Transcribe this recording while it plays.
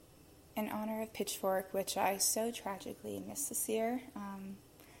in honor of Pitchfork, which I so tragically missed this year.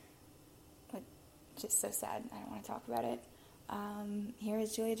 But just so sad, I don't want to talk about it. Here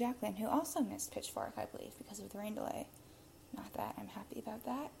is Julia Jacqueline, who also missed Pitchfork, I believe, because of the rain delay. Not that I'm happy about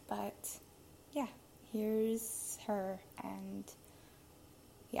that, but yeah, here's her, and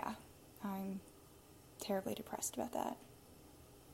yeah, I'm terribly depressed about that.